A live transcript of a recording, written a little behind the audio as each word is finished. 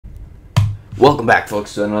Welcome back,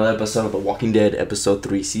 folks, to another episode of The Walking Dead, Episode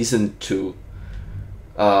 3, Season 2.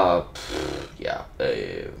 I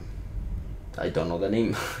don't know the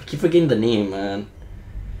name. I keep forgetting the name, man.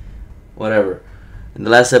 Whatever. In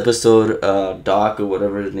the last episode, Doc, or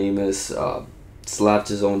whatever his name is, slapped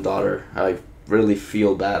his own daughter. I really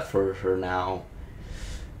feel bad for her now.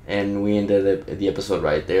 And we ended the episode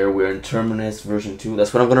right there. We're in Terminus version 2.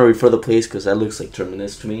 That's what I'm going to refer the place, because that looks like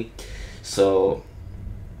Terminus to me. So,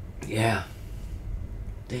 yeah.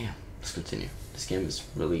 Damn, let's continue. This game is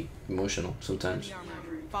really emotional sometimes.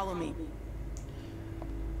 Follow me.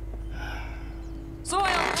 Soil!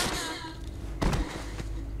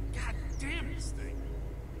 God damn this thing.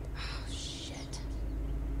 Oh, shit.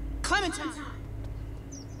 Clementine!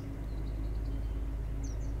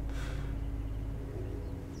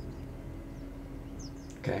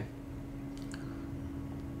 Okay.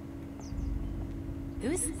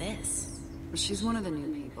 Who's this? She's one of the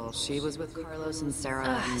new people. She was with Carlos and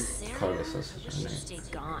Sarah. Sarah? Carlos, that's Wish her she'd name.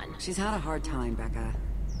 stayed gone. She's had a hard time, Becca.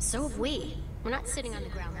 So have we. We're not sitting on the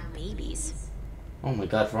ground like babies. Oh my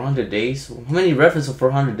god, 400 days? How many references of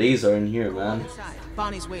 400 days are in here, man? Inside.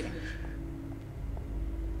 Bonnie's waiting.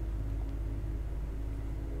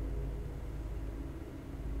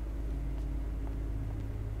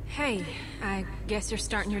 Hey, I guess you're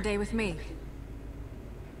starting your day with me.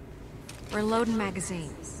 We're loading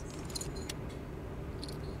magazines.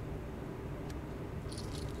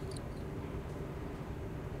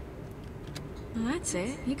 Well, that's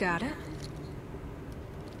it. You got it.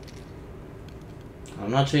 I'm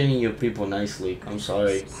not treating you people nicely. I'm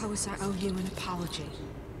sorry. Suppose I owe you an apology.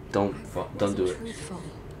 Don't do it. Truthful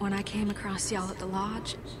when I came across y'all at the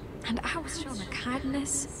lodge, and I was shown a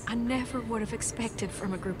kindness I never would have expected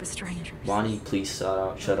from a group of strangers. Bonnie, please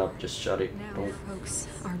shut up. Just shut it. Now folks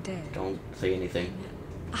are dead. Don't say anything.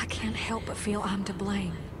 I can't help but feel I'm to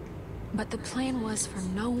blame. But the plan was for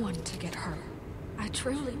no one to get hurt. I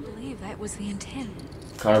truly believe that was the intent.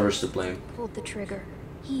 Carver's to blame. Pulled the trigger.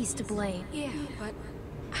 He's to blame. Yeah, but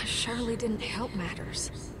I surely didn't help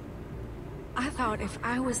matters. I thought if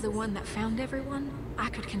I was the one that found everyone, I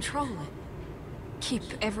could control it. Keep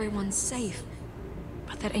everyone safe.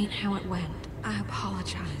 But that ain't how it went. I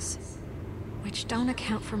apologize. Which don't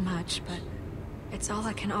account for much, but it's all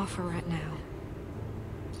I can offer right now.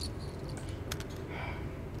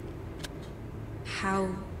 How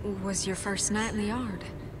was your first night in the yard?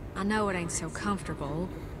 I know it ain't so comfortable,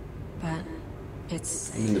 but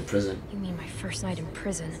it's... I'm in the prison. You mean my first night in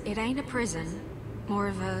prison? It ain't a prison, more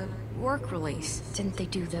of a work release. Didn't they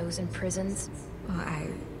do those in prisons? Well,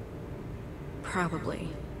 probably.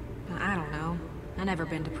 I don't know. I never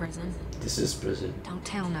been to prison. This is prison. Don't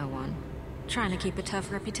tell no one. Trying to keep a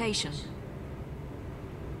tough reputation.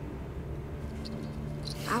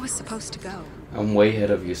 I was supposed to go. I'm way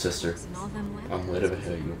ahead of you, sister. And all them left, I'm way ahead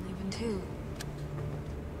of you. leaving too.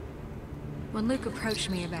 When Luke approached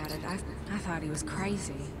me about it, I thought he was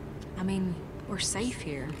crazy. I mean, we're safe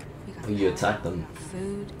here. We got But you attacked them.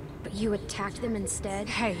 food. But you attacked them instead?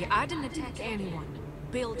 Hey, I didn't attack anyone.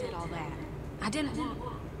 Bill did all that. I didn't want...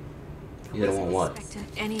 You don't want what?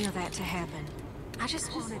 expecting any of that to happen. I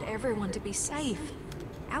just wanted everyone to be safe.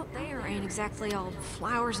 Out there ain't exactly all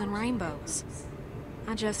flowers and rainbows.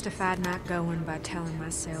 I justified not going by telling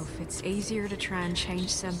myself it's easier to try and change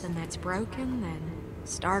something that's broken than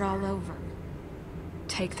start all over.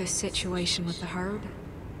 Take this situation with the herd.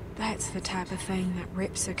 That's the type of thing that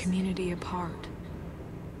rips a community apart.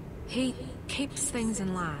 He keeps things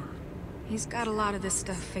in line. He's got a lot of this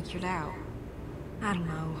stuff figured out. I don't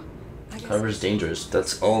know. I guess Carver's dangerous.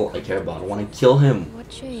 That's all I care about. I want to kill him. What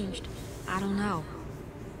changed? I don't know.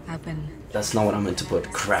 I've been... That's not what I meant to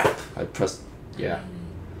put. Crap. I pressed... Yeah.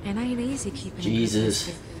 It ain't easy keeping Jesus.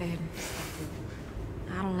 a good fed and respected.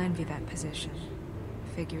 I don't envy that position.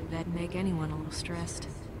 Figured that'd make anyone a little stressed.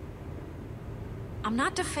 I'm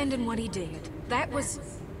not defending what he did. That was...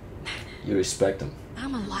 You respect him.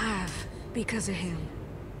 I'm alive because of him.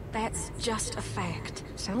 That's just a fact.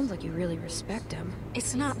 Sounds like you really respect him.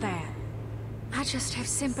 It's not that. I just have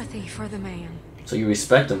sympathy for the man. So you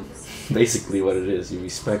respect him. Basically what it is. You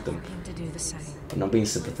respect him. Him to do the same. I'm not being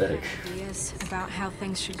sympathetic. Ideas about how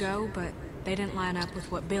things should go, but they didn't line up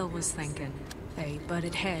with what Bill was thinking. They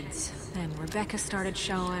butted heads. Then Rebecca started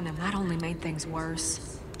showing, and that only made things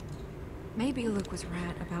worse. Maybe Luke was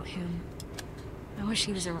right about him. I wish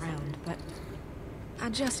he was around, but I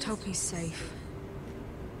just hope he's safe.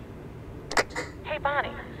 Hey, Bonnie,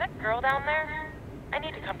 is that girl down there? I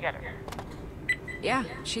need to come get her. Yeah,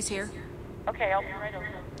 she's here. Okay, I'll be right over.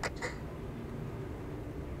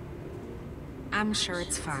 I'm sure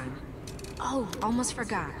it's fine. Oh, almost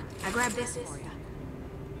forgot. I grabbed this for you.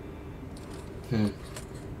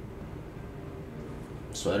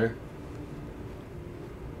 Sweater?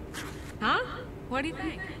 Huh? What do you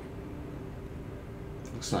think?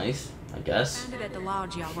 Looks nice, I guess. Found it at the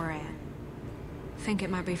lodge y'all were at. Think it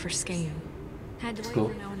might be for skiing. Had to leave cool.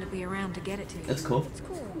 her knowing to be around to get it to you. That's cool. It's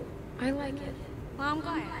cool. I like it. Well, I'm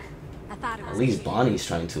glad. I thought it was At least Bonnie's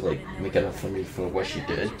trying to like make it up for me for what she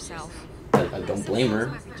did. yourself. I don't blame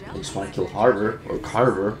her. I just want to kill Harvey or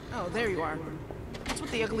Carver. Oh, there you are. What's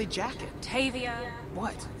with the ugly jacket? Tavia.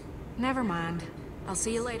 What? Never mind. I'll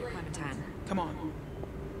see you later, Clementine. Come on.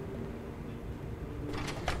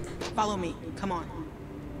 Follow me. Come on.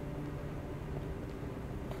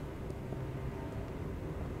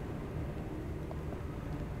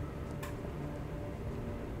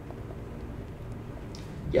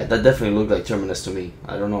 Yeah, that definitely looked like Terminus to me.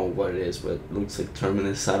 I don't know what it is, but it looks like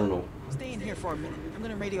Terminus. I don't know. Stay in here for a minute. I'm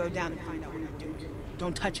gonna radio down and find out what you're doing.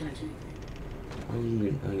 Don't touch anything.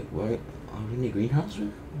 What? Are we in the greenhouse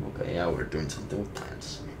room? Okay, yeah, we're doing something with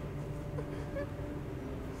plants.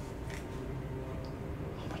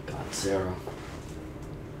 Oh my god, Sarah.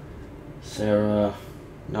 Sarah.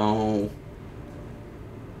 No.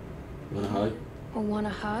 You want a hug? Want a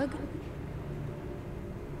hug?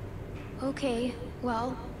 Okay,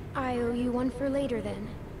 well, I owe you one for later then.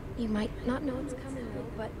 You might not know it's coming though,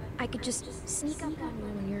 but I could just sneak up on you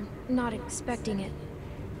when you're not expecting it.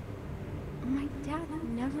 My dad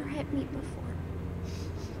never hit me before.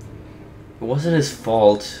 It wasn't his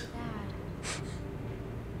fault. Dad.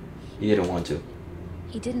 He didn't want to.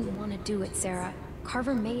 He didn't want to do it, Sarah.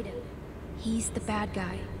 Carver made him. He's the bad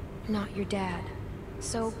guy, not your dad.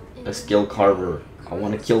 So... Let's kill Carver. I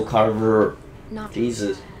want to kill Carver. Not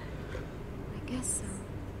Jesus. I guess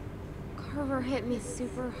so. Carver hit me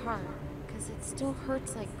super hard, because it still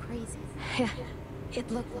hurts like crazy. Yeah, it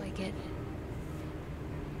looked like it.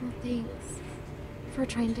 Well, thanks for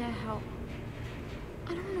trying to help.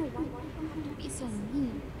 I don't know why people have to be so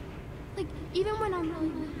mean. Like, even when I'm really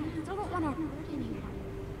mad, I still don't want to hurt anyone.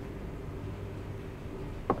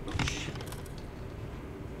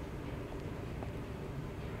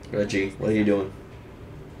 Reggie, what are you doing?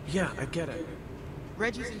 Yeah, I get it.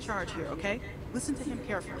 Reggie's in charge here, okay? Listen to him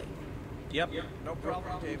carefully. Yep, no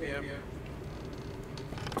problem, Tavia.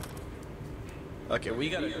 Okay, we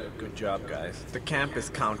gotta do a good job, guys. The camp is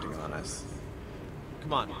counting on us.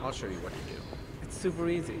 Come on, I'll show you what to do. It's super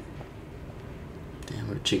easy. Damn,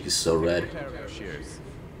 her cheek is so red. Pair of shears.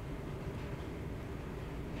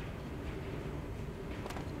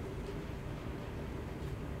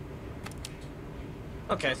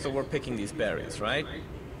 Okay, so we're picking these berries, right?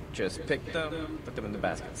 Just pick them, put them in the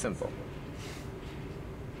basket. Simple.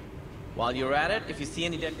 While you're at it, if you see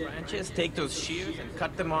any dead branches, take those shears and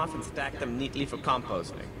cut them off and stack them neatly for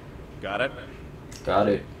composting. Got it? Got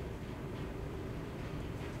it.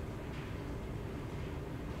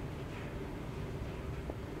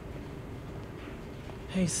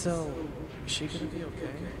 Hey, so, is she gonna be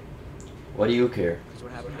okay? What do you care? Because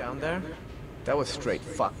what happened down there? That was straight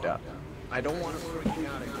fucked up. I don't want to freak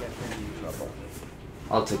out and get Wendy in trouble.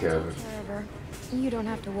 I'll take care of her. Whatever. You don't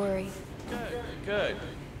have to worry. Good, good.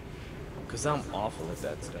 Because I'm awful at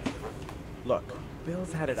that stuff. Look,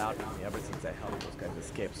 Bill's had it out on me ever since I helped those guys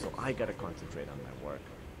escape, so I gotta concentrate on my work.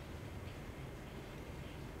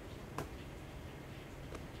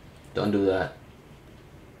 Don't do that.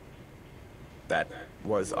 That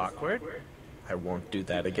was awkward. I won't do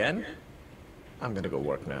that again. I'm gonna go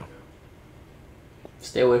work now.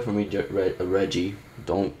 Stay away from me, Reggie.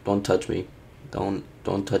 Don't touch me. Don't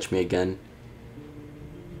touch me again.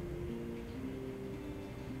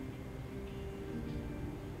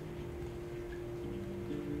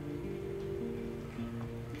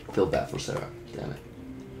 Feel bad for Sarah. Damn it.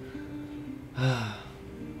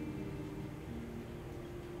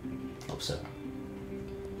 Oh, Sarah.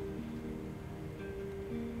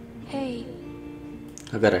 Hey,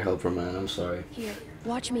 I gotta help her, man. I'm sorry. here,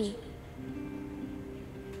 watch me.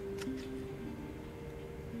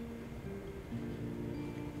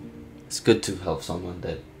 It's good to help someone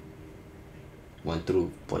that went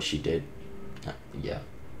through what she did. Yeah.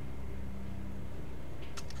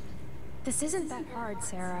 This isn't that hard,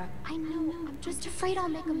 Sarah. I know, I'm just afraid I'll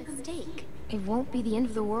make a mistake. It won't be the end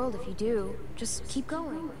of the world if you do. Just keep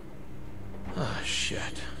going. Oh,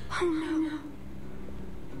 shit. Oh no.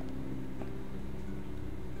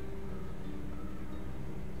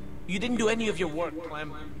 You didn't do any of your work,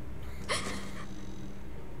 Clem.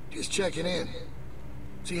 Just checking in.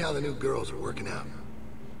 See how the new girls are working out.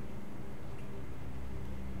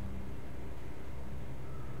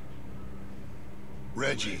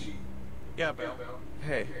 Reggie, Yeah, Bill.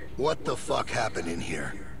 Hey. what the fuck happened in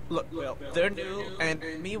here? Look, Bill, they're new, and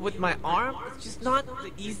me with my arm, it's just not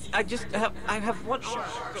the easy. I have one arm.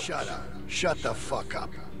 Shut up. Shut the fuck up.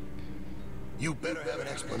 You better have an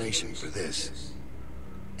explanation for this.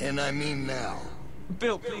 And I mean now.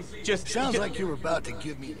 Bill, please, just... Sounds like you were about to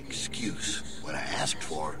give me an excuse when I asked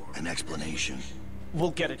for an explanation.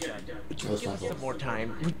 We'll get it done. Just give us some more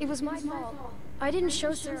time. It was my fault. I didn't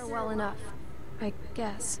show Sarah well enough, I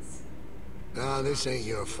guess. No, this ain't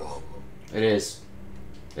your fault. It is.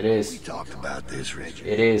 It We is. talked about this, Reggie.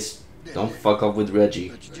 It is. Don't fuck up with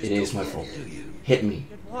Reggie. It is my fault. Hit me.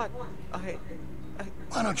 What?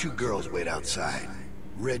 Why don't you girls wait outside?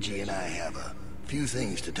 Reggie and I have a few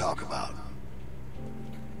things to talk about.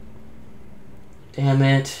 Damn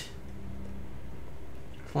it.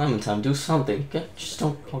 Clementine, do something. Just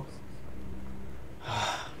don't.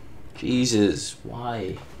 Jesus,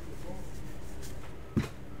 why?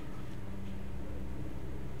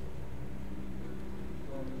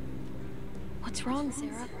 What's wrong,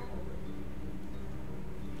 Sarah?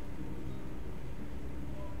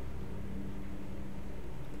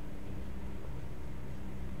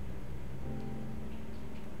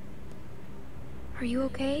 Are you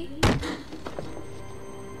okay?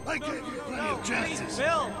 I gave you plenty of chances.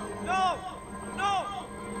 Bill! No! No!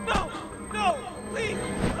 No! No! Please!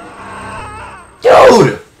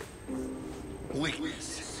 Dude!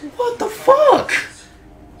 Weakness. What the fuck?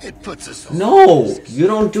 It puts us all No, you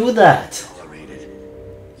don't do that. tolerated.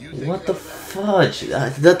 You think What the fudge?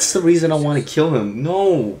 That's the reason I want to kill him.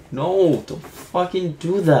 No, no, don't fucking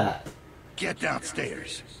do that. Get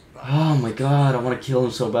downstairs. Oh my god, I want to kill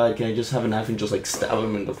him so bad. Can I just have a knife and just like stab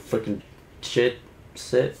him in the freaking shit?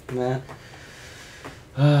 Sit, man.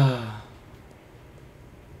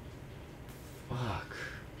 Fuck.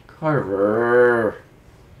 Carver.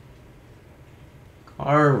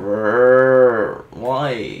 Carver.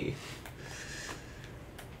 Why?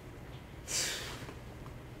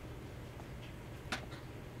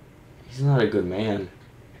 He's not a good man.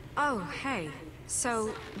 Oh, hey.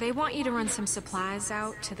 So, they want you to run some supplies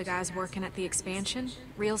out to the guys working at the expansion.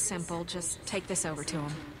 Real simple, just take this over to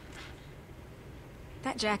them.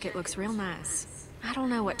 That jacket looks real nice. I don't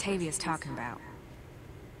know what Tavia's talking about.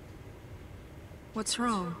 What's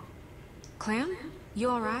wrong? Clem? You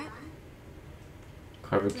alright?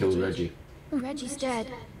 Carver killed Reggie. Reggie's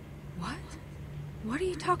dead. What? What are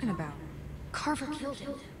you talking about? Carver killed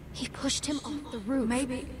him. He pushed him off the roof.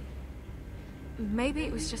 Maybe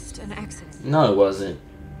it was just an accident. No, it wasn't.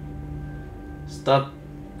 Stop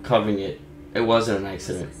covering it. It wasn't an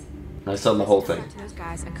accident. I saw the whole thing. To those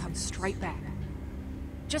guys and come straight back.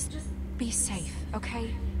 Just be safe,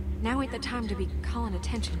 okay? Now ain't the time to be calling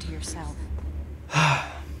attention to yourself. I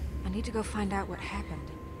need to go find out what happened.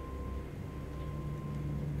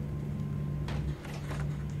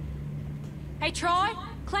 Hey, Troy!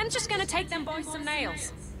 Clem's just gonna take them boys some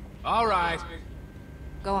nails. All right.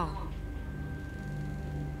 Go on.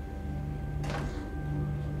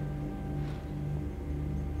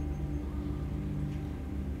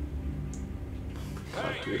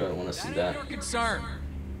 Fuck, dude, I don't want to see that. Your concern.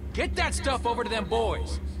 Get that stuff over to them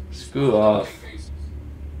boys. Screw off.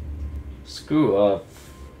 Screw up,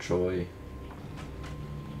 Troy.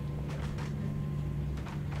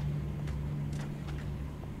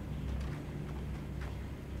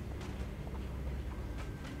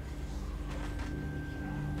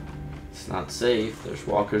 It's not safe. There's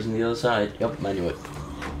walkers on the other side. Yep, I knew it.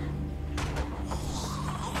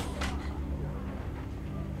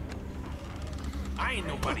 I ain't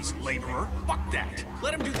nobody's laborer. Fuck that.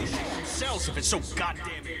 Let him do this shit themselves if it's so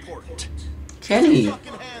goddamn important. Kenny! You ain't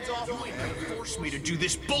gonna force me to do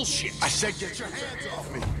this bullshit. I said get your hands off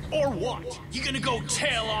me. Or what? You gonna go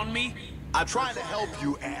tell on me? I'm trying to help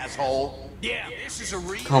you, asshole. Yeah, this is a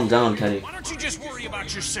real... Calm down, Kenny. Why don't you just worry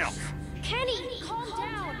about yourself? Kenny, calm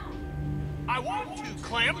down. I want to,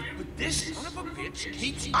 Clem, but this son of a bitch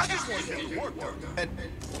keeps... I just want to get the work done. And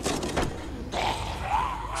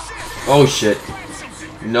Oh shit.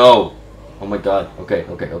 No. Oh my god. Okay.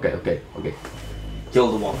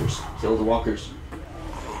 Kill the walkers. Kill the walkers.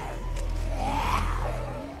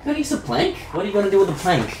 Gonna use a plank? What are you gonna do with a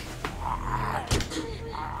plank?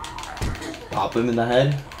 Pop him in the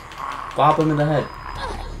head. Pop him in the head.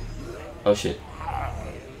 Oh shit.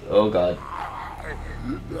 Oh god.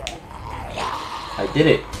 I did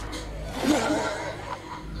it.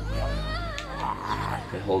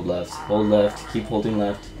 Okay, hold left. Hold left. Keep holding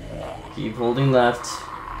left. Keep holding left.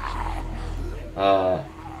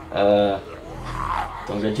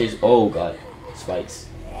 Don't get chased. Oh god. Spikes.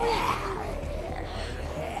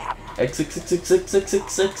 X.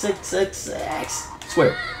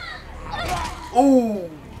 Swear. Ooh.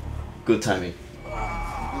 Good timing.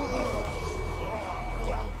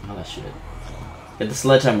 Ah, shit. Get the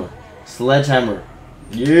sledgehammer. Sledgehammer.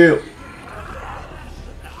 Yeah.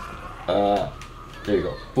 There you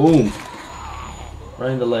go. Boom.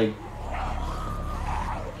 Right in the leg.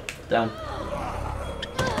 Down.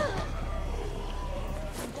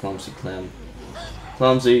 Clumsy clam.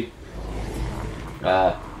 Clumsy.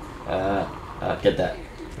 Get that.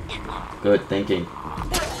 Good thinking.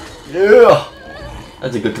 Yeah.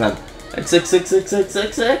 That's a good climb. X.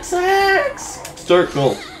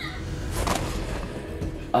 Circle.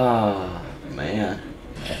 Ah, man.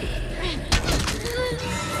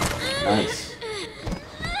 Nice.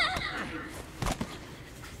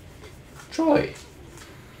 Troy.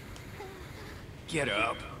 Get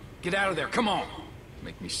up. Get out of there. Come on.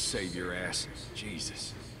 Make me save your ass.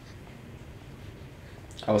 Jesus.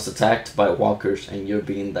 I was attacked by walkers and you're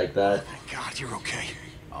being like that. Thank God you're okay.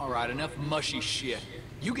 All right, enough mushy shit.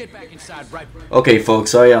 You get back inside right. Okay,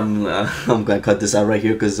 folks. Sorry, I'm gonna cut this out right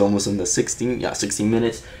here because it's almost in the 16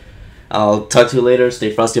 minutes. I'll talk to you later.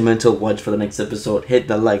 Stay frosty mental. Watch for the next episode. Hit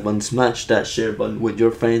that like button. Smash that share button with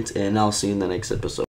your friends, and I'll see you in the next episode.